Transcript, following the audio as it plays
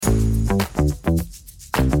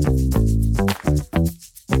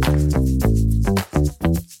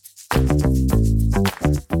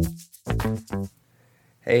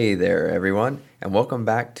Hey there, everyone, and welcome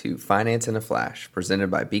back to Finance in a Flash, presented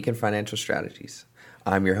by Beacon Financial Strategies.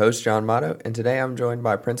 I'm your host, John Motto, and today I'm joined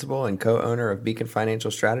by Principal and Co-owner of Beacon Financial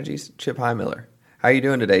Strategies, Chip Highmiller. How are you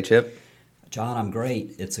doing today, Chip? John, I'm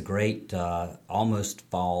great. It's a great almost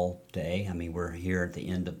fall day. I mean, we're here at the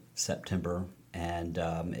end of September, and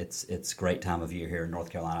it's a great time of year here in North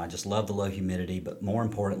Carolina. I just love the low humidity, but more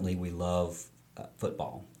importantly, we love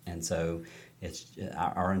football. And so it's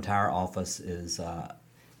our entire office is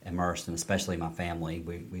immersed, and especially my family.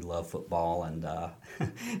 We love football, and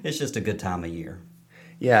it's just a good time of year.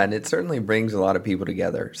 Yeah, and it certainly brings a lot of people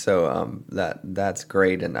together. So that's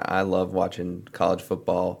great, and I love watching college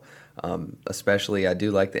football. Especially, I do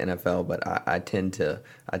like the NFL, but I tend to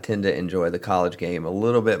enjoy the college game a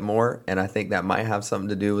little bit more, and I think that might have something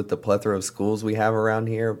to do with the plethora of schools we have around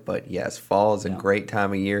here. But yes, fall is a Yeah. great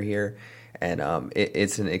time of year here, and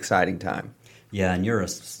it's an exciting time. Yeah, and you're a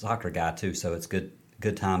soccer guy too, so it's good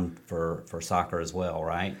time for soccer as well,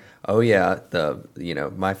 right? Oh yeah,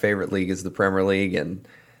 my favorite league is the Premier League, and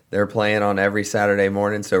they're playing on every Saturday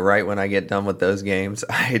morning. So right when I get done with those games,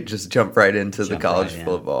 I just jump right into the Jump right college in.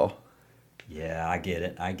 football. Yeah, I get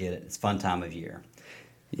it. It's a fun time of year.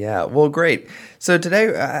 Yeah, well, great. So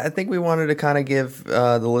today, I think we wanted to kind of give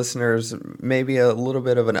the listeners maybe a little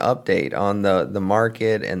bit of an update on the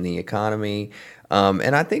market and the economy.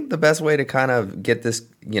 And I think the best way to kind of get this,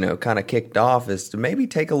 kind of kicked off is to maybe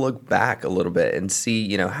take a look back a little bit and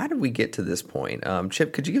see, how did we get to this point?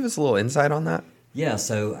 Chip, could you give us a little insight on that? Yeah,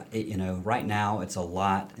 so right now it's a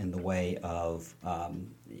lot in the way of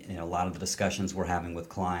a lot of the discussions we're having with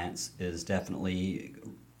clients is definitely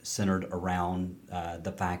centered around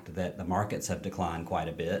the fact that the markets have declined quite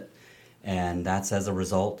a bit, and that's as a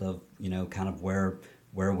result of kind of where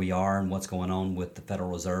we are and what's going on with the Federal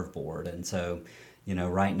Reserve Board. And so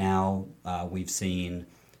right now we've seen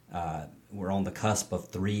we're on the cusp of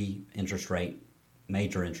three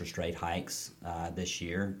major interest rate hikes this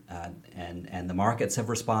year, and the markets have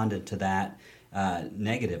responded to that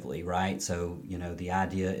negatively, right? So the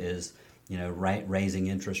idea is raising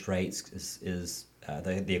interest rates is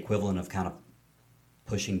the equivalent of kind of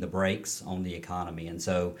pushing the brakes on the economy, and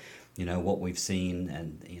so what we've seen,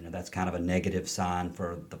 and that's kind of a negative sign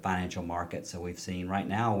for the financial market. So we've seen right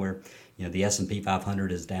now where the S&P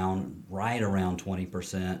 500 is down right around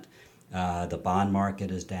 20%. The bond market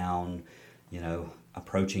is down,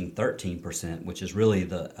 approaching 13%, which is really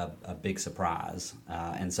a big surprise.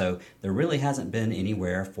 And so there really hasn't been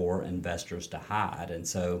anywhere for investors to hide. And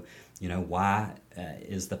so, why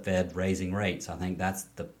is the Fed raising rates? I think that's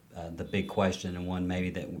the big question, and one maybe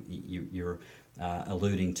that you're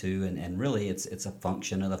alluding to. And really, it's a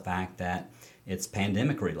function of the fact that it's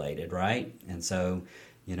pandemic related, right? And so,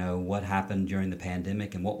 what happened during the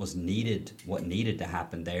pandemic and what needed to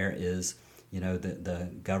happen there is the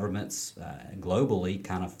governments globally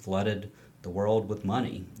kind of flooded the world with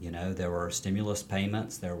money. There were stimulus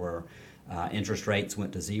payments, there were interest rates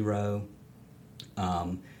went to zero,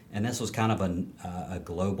 and this was kind of a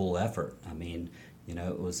global effort. I mean,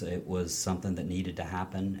 it was something that needed to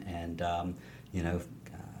happen, and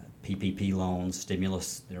PPP loans,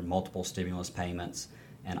 stimulus, there are multiple stimulus payments,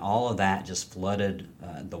 and all of that just flooded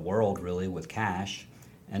the world really with cash.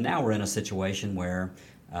 And now we're in a situation where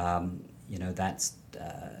that's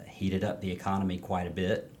heated up the economy quite a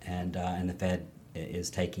bit, and the Fed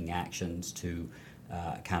is taking actions to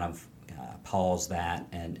kind of pause that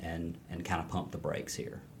and kind of pump the brakes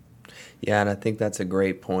here. Yeah, and I think that's a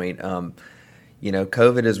great point.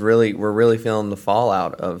 COVID is we're really feeling the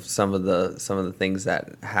fallout of some of the things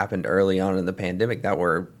that happened early on in the pandemic that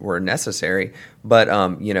were necessary. But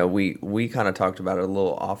we kind of talked about it a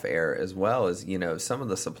little off air as well as some of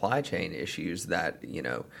the supply chain issues that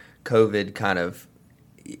COVID kind of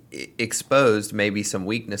exposed maybe some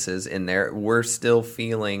weaknesses in there. We're still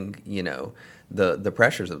feeling the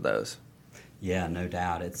pressures of those. Yeah, no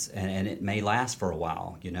doubt. And it may last for a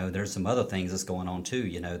while. There's some other things that's going on too.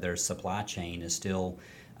 Their supply chain is still,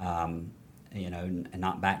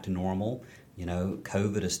 not back to normal.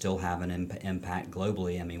 COVID is still having an impact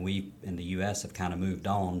globally. I mean, we in the U.S. have kind of moved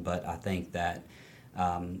on, but I think that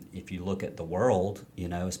if you look at the world,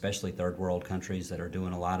 especially third world countries that are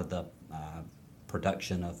doing a lot of the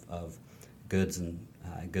production of goods and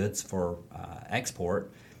goods for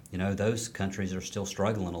export, those countries are still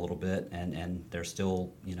struggling a little bit, and there's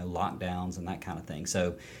still, lockdowns and that kind of thing.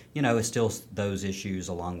 So, it's still those issues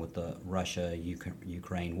along with the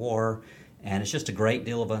Russia-Ukraine war, and it's just a great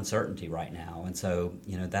deal of uncertainty right now. And so,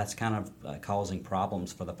 that's kind of causing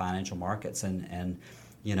problems for the financial markets, and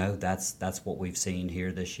that's what we've seen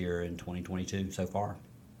here this year in 2022 so far.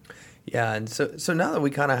 Yeah, and so now that we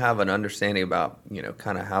kind of have an understanding about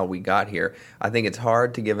kind of how we got here, I think it's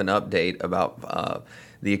hard to give an update about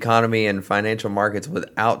the economy and financial markets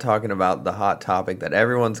without talking about the hot topic that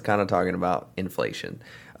everyone's kind of talking about, inflation.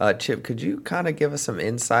 Chip, could you kind of give us some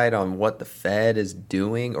insight on what the Fed is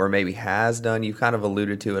doing or maybe has done? You kind of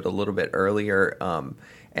alluded to it a little bit earlier,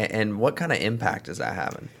 and what kind of impact is that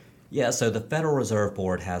having? Yeah, so the Federal Reserve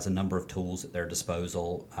Board has a number of tools at their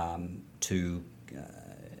disposal to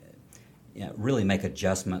really make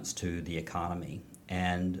adjustments to the economy.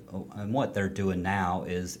 And what they're doing now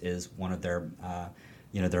is one of their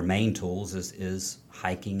their main tools is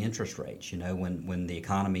hiking interest rates. When the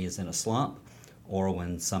economy is in a slump or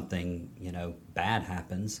when something bad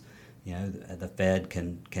happens, the Fed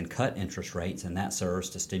can cut interest rates, and that serves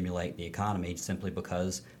to stimulate the economy simply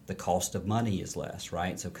because the cost of money is less,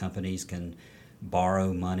 right? So companies can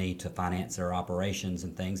borrow money to finance their operations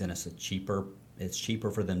and things, and it's cheaper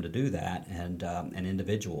for them to do that, and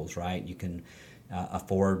individuals, right? You can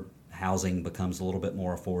afford housing becomes a little bit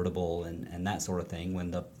more affordable, and that sort of thing when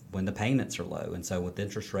the payments are low, and so with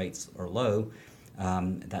interest rates are low,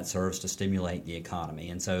 that serves to stimulate the economy.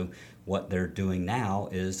 And so what they're doing now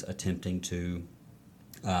is attempting to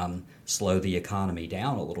slow the economy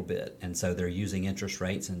down a little bit, and so they're using interest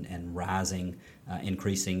rates and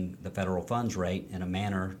increasing the federal funds rate in a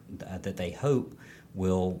manner that they hope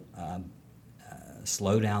will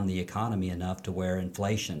slow down the economy enough to where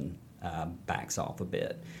inflation backs off a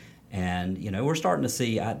bit. And we're starting to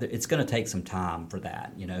see it's going to take some time for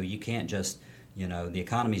that. You can't just the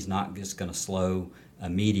economy's not just going to slow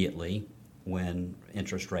immediately when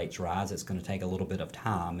interest rates rise. It's going to take a little bit of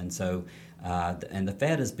time, and so and the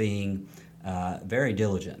Fed is being very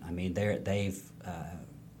diligent. I mean, they've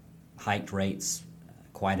hiked rates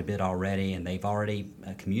quite a bit already, and they've already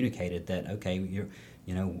communicated that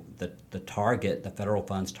the target, the federal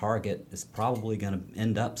funds target, is probably going to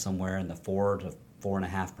end up somewhere in the 4 to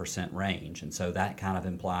 4.5% range, and so that kind of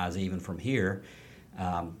implies even from here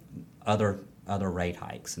other rate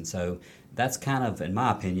hikes, and so that's kind of, in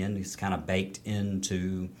my opinion, it's kind of baked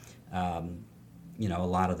into a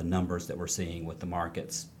lot of the numbers that we're seeing with the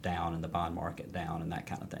markets down and the bond market down and that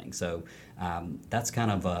kind of thing. So that's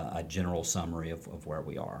kind of a general summary of where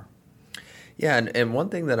we are. Yeah, and one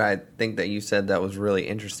thing that I think that you said that was really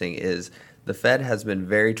interesting is the Fed has been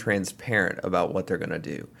very transparent about what they're going to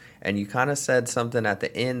do. And you kind of said something at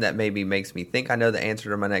the end that maybe makes me think I know the answer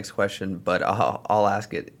to my next question, but I'll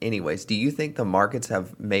ask it anyways. Do you think the markets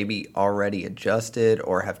have maybe already adjusted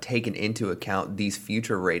or have taken into account these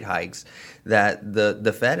future rate hikes that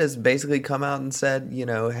the Fed has basically come out and said,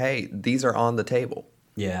 hey, these are on the table?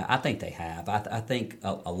 Yeah, I think they have. I think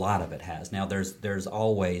a lot of it has. Now, there's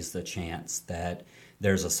always the chance that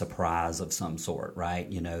there's a surprise of some sort,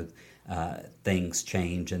 right? Things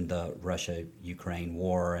change in the Russia-Ukraine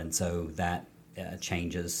war, and so that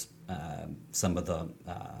changes some of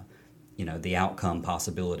the outcome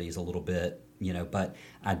possibilities a little bit. But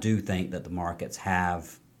I do think that the markets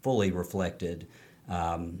have fully reflected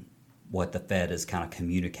what the Fed has kind of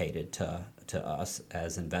communicated to us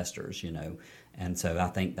as investors. And so I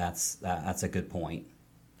think that's a good point.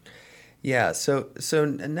 Yeah. So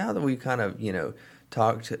now that we've kind of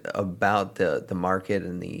talked about the market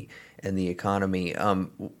and the economy,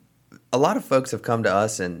 a lot of folks have come to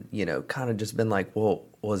us and kind of just been like, well,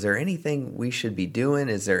 is there anything we should be doing?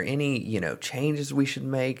 Is there any changes we should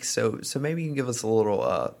make? So maybe you can give us a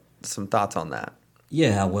little some thoughts on that.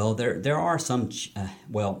 Yeah. Well, there are some.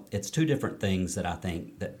 It's two different things that I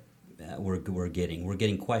think that we're getting. We're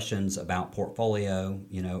getting questions about portfolio.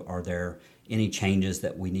 Are there any changes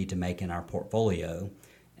that we need to make in our portfolio?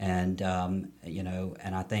 And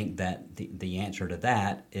and I think that the answer to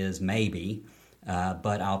that is maybe.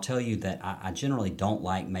 But I'll tell you that I generally don't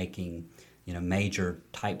like making major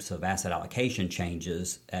types of asset allocation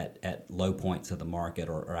changes at low points of the market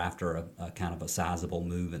or after a kind of a sizable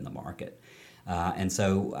move in the market. And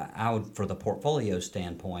so I would, for the portfolio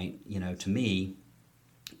standpoint, to me,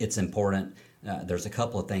 it's important. There's a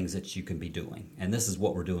couple of things that you can be doing, and this is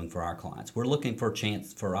what we're doing for our clients. We're looking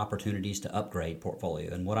for opportunities to upgrade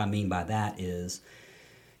portfolio, and what I mean by that is,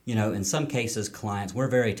 in some cases, clients, we're a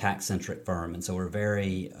very tax-centric firm, and so we're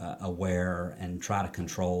very aware and try to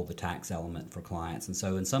control the tax element for clients. And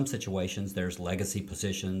so in some situations, there's legacy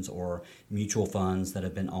positions or mutual funds that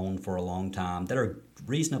have been owned for a long time that are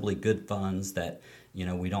reasonably good funds that,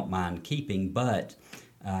 we don't mind keeping, but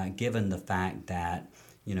given the fact that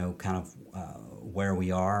kind of where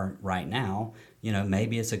we are right now,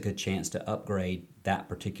 maybe it's a good chance to upgrade that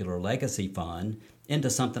particular legacy fund into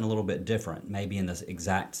something a little bit different, maybe in this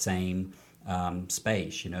exact same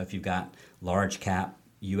space. If you've got large cap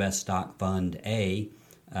U.S. stock fund A,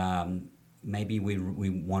 maybe we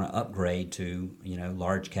want to upgrade to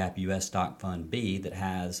large cap U.S. stock fund B that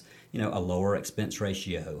has a lower expense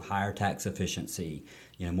ratio, higher tax efficiency,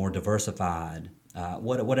 more diversified.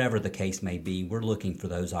 Whatever the case may be, we're looking for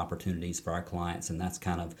those opportunities for our clients, and that's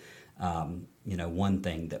kind of one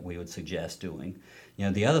thing that we would suggest doing.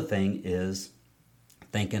 The other thing is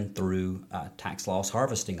thinking through tax loss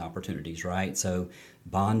harvesting opportunities, right? So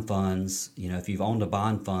bond funds, if you've owned a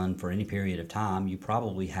bond fund for any period of time, you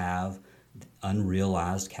probably have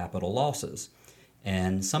unrealized capital losses.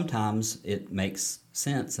 And sometimes it makes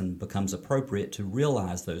sense and becomes appropriate to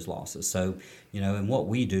realize those losses. So, and what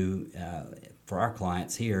we do for our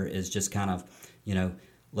clients here is just kind of,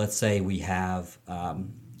 let's say we have,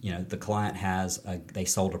 the client they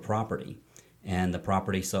sold a property, and the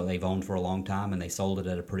property so they've owned for a long time and they sold it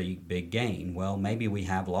at a pretty big gain. Well, maybe we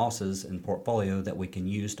have losses in the portfolio that we can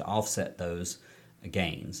use to offset those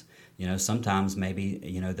gains. Sometimes maybe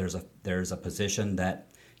there's a position that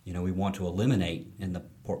we want to eliminate in the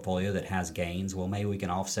portfolio that has gains. Well, maybe we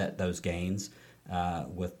can offset those gains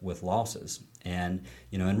with losses. And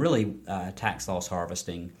and really tax loss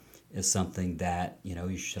harvesting is something that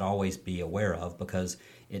you should always be aware of, because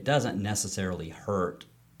it doesn't necessarily hurt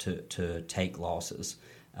to take losses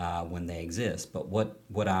when they exist. But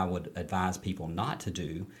what I would advise people not to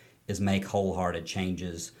do is make wholehearted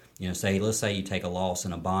changes. Let's say you take a loss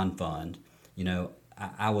in a bond fund.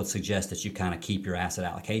 I would suggest that you kind of keep your asset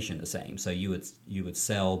allocation the same. So you would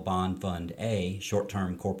sell bond fund A,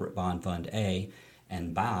 short-term corporate bond fund A,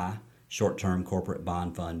 and buy short-term corporate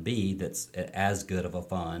bond fund B that's as good of a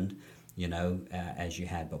fund as you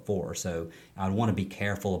had before. So I want to be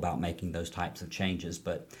careful about making those types of changes,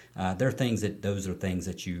 but those are things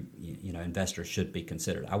that investors should be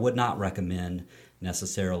considered. I would not recommend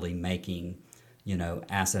necessarily making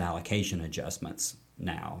asset allocation adjustments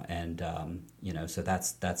now, and so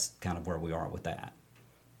that's kind of where we are with that.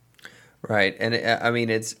 Right, and I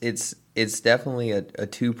mean it's definitely a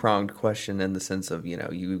two-pronged question in the sense of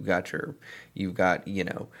you've got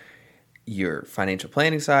your financial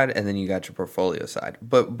planning side, and then you got your portfolio side.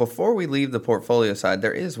 But before we leave the portfolio side,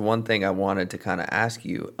 there is one thing I wanted to kind of ask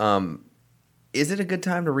you. Is it a good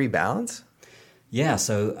time to rebalance? Yeah,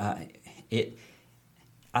 so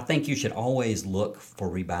I think you should always look for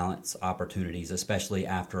rebalance opportunities, especially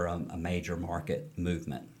after a major market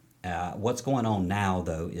movement. What's going on now,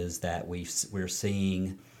 though, is that we're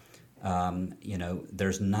seeing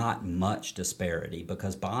there's not much disparity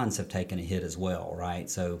because bonds have taken a hit as well, right?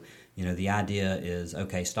 So the idea is,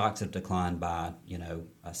 okay, stocks have declined by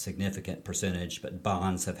a significant percentage, but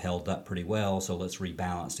bonds have held up pretty well. So let's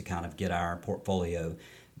rebalance to kind of get our portfolio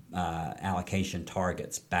allocation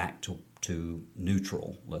targets back to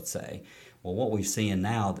neutral, let's say. Well, what we're seeing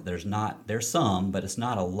now that there's some, but it's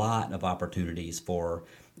not a lot of opportunities for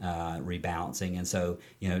rebalancing, and so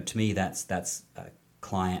to me that's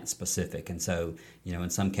client specific, and so in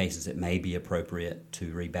some cases it may be appropriate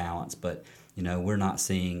to rebalance, but we're not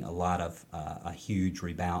seeing a lot of a huge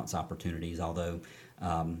rebalance opportunities, although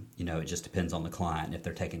it just depends on the client if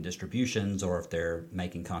they're taking distributions or if they're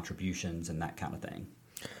making contributions and that kind of thing.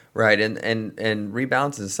 Right, and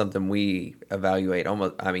rebalance is something we evaluate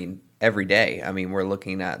every day. I mean, we're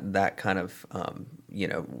looking at that kind of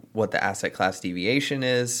what the asset class deviation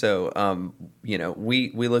is. So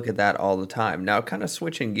we look at that all the time. Now, kind of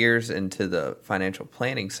switching gears into the financial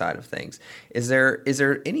planning side of things, is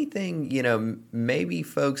there anything maybe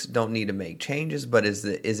folks don't need to make changes, but is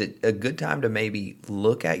it a good time to maybe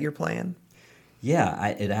look at your plan? Yeah,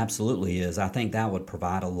 it absolutely is. I think that would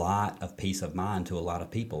provide a lot of peace of mind to a lot of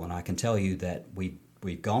people, and I can tell you that we've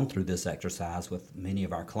gone through this exercise with many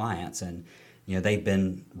of our clients, and they've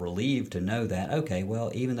been relieved to know that, okay, well,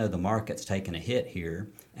 even though the market's taken a hit here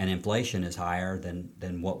and inflation is higher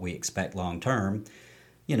than what we expect long term,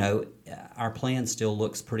 our plan still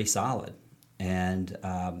looks pretty solid, and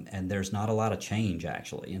there's not a lot of change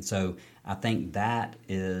actually. And so I think that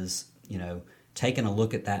is taking a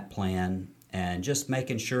look at that plan and just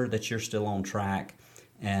making sure that you're still on track,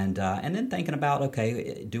 and then thinking about,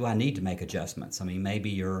 okay, do I need to make adjustments? I mean, maybe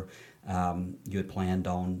you had planned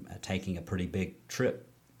on taking a pretty big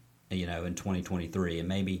trip, in 2023, and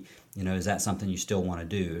maybe is that something you still want to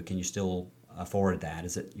do? Can you still afford that?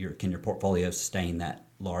 Can your portfolio sustain that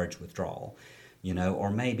large withdrawal?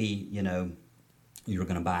 Or maybe you're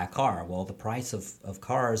going to buy a car. Well, the price of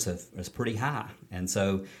cars is pretty high, and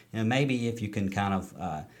so maybe if you can kind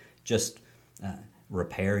of just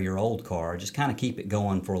repair your old car, just kind of keep it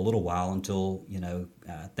going for a little while until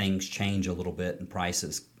things change a little bit and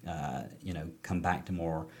prices come back to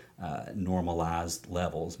more normalized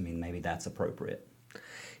levels. I mean, maybe that's appropriate.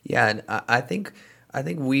 Yeah, and I think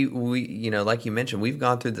we like you mentioned, we've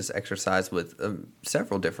gone through this exercise with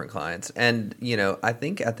several different clients, and I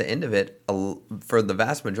think at the end of it, for the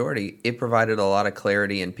vast majority, it provided a lot of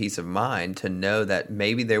clarity and peace of mind to know that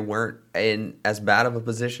maybe they weren't in as bad of a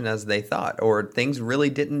position as they thought, or things really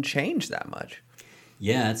didn't change that much.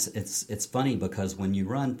 Yeah, it's funny because when you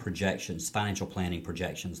run projections, financial planning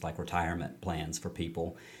projections like retirement plans for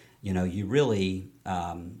people, you really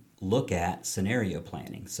look at scenario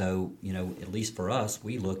planning. So, at least for us,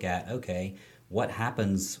 we look at, okay, what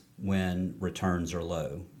happens when returns are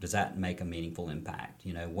low? Does that make a meaningful impact?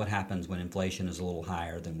 What happens when inflation is a little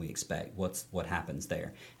higher than we expect? What happens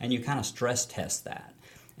there? And you kind of stress test that.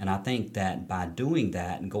 And I think that by doing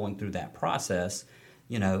that and going through that process,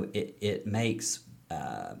 it makes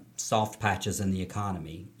soft patches in the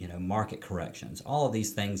economy, market corrections, all of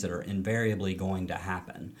these things that are invariably going to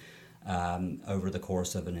happen over the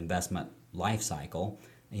course of an investment life cycle.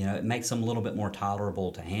 It makes them a little bit more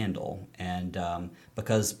tolerable to handle, and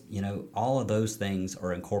because all of those things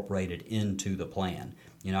are incorporated into the plan.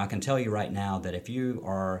 I can tell you right now that if you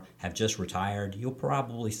have just retired, you'll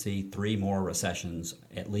probably see 3 more recessions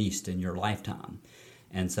at least in your lifetime,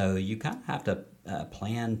 and so you kind of have to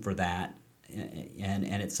plan for that. And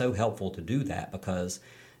it's so helpful to do that because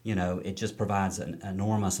it just provides an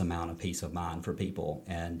enormous amount of peace of mind for people,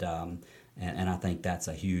 and I think that's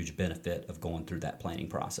a huge benefit of going through that planning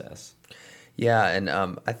process. Yeah, and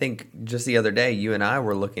I think just the other day, you and I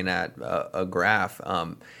were looking at a graph,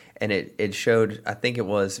 and it showed, I think it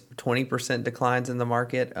was 20% declines in the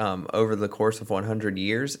market over the course of 100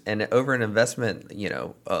 years. And over an investment,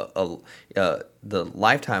 the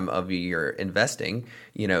lifetime of your investing,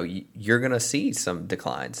 you're going to see some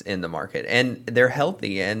declines in the market. And they're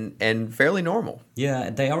healthy and fairly normal.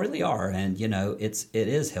 Yeah, they really are. And, it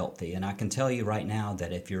is healthy. And I can tell you right now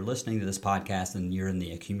that if you're listening to this podcast and you're in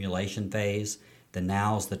the accumulation phase, then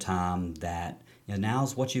now's the time that,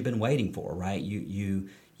 now's what you've been waiting for, right?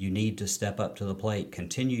 You need to step up to the plate,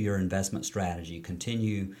 continue your investment strategy,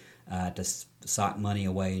 continue to sock money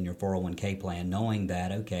away in your 401k plan, knowing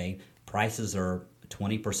that, okay, prices are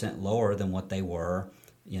 20% lower than what they were,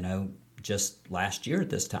 just last year at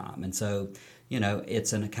this time. And so,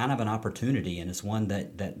 it's a kind of an opportunity, and it's one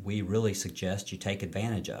that we really suggest you take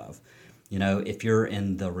advantage of. If you're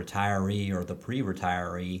in the retiree or the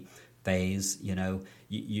pre-retiree phase,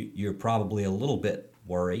 you're probably a little bit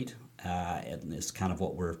worried. And it's kind of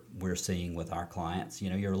what we're seeing with our clients.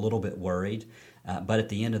 You're a little bit worried, but at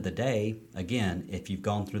the end of the day, again, if you've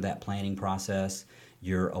gone through that planning process,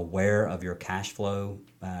 you're aware of your cash flow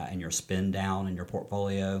and your spend down in your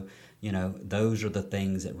portfolio. Those are the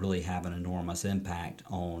things that really have an enormous impact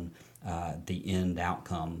on the end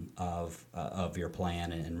outcome of your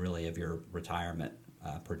plan and really of your retirement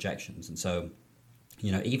projections. And so,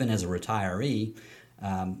 even as a retiree,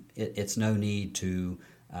 it's no need to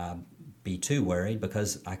be too worried,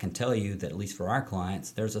 because I can tell you that at least for our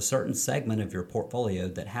clients, there's a certain segment of your portfolio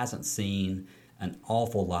that hasn't seen an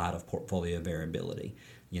awful lot of portfolio variability.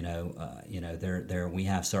 There we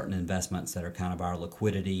have certain investments that are kind of our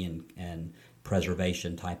liquidity and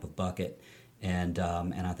preservation type of bucket, and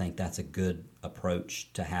I think that's a good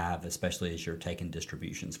approach to have, especially as you're taking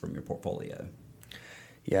distributions from your portfolio.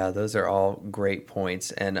 Yeah, those are all great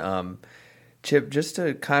points, and Chip, just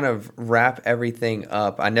to kind of wrap everything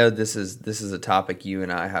up, I know this is a topic you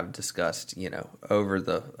and I have discussed, over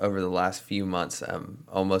the last few months,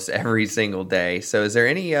 almost every single day. So, is there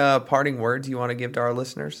any parting words you want to give to our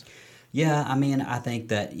listeners? Yeah, I mean, I think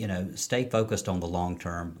that stay focused on the long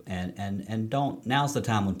term, and don't. Now's the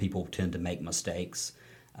time when people tend to make mistakes,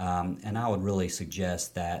 and I would really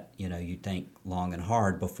suggest that you think long and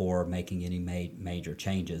hard before making any major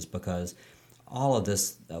changes, because all of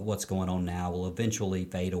this, what's going on now, will eventually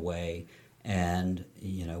fade away, and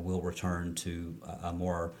we'll return to a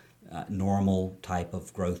more normal type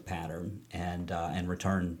of growth pattern and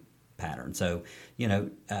return pattern. So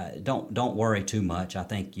don't worry too much. I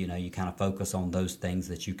think you kind of focus on those things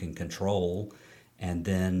that you can control, and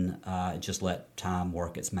then just let time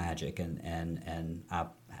work its magic. And I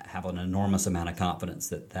have an enormous amount of confidence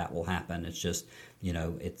that will happen. It's just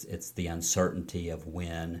it's the uncertainty of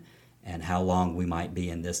when and how long we might be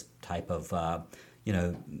in this type of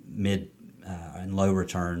mid and low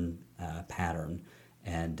return pattern,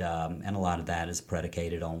 and a lot of that is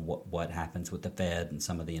predicated on what happens with the Fed and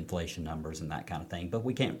some of the inflation numbers and that kind of thing. But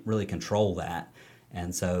we can't really control that,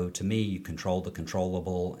 and so to me, you control the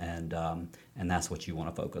controllable, and that's what you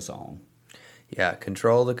want to focus on. Yeah,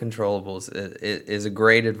 control the controllables is a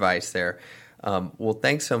great advice there. Well,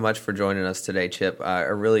 thanks so much for joining us today, Chip. I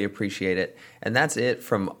really appreciate it. And that's it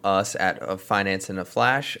from us at Finance in a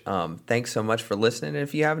Flash. Thanks so much for listening. And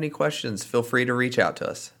if you have any questions, feel free to reach out to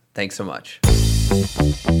us. Thanks so much.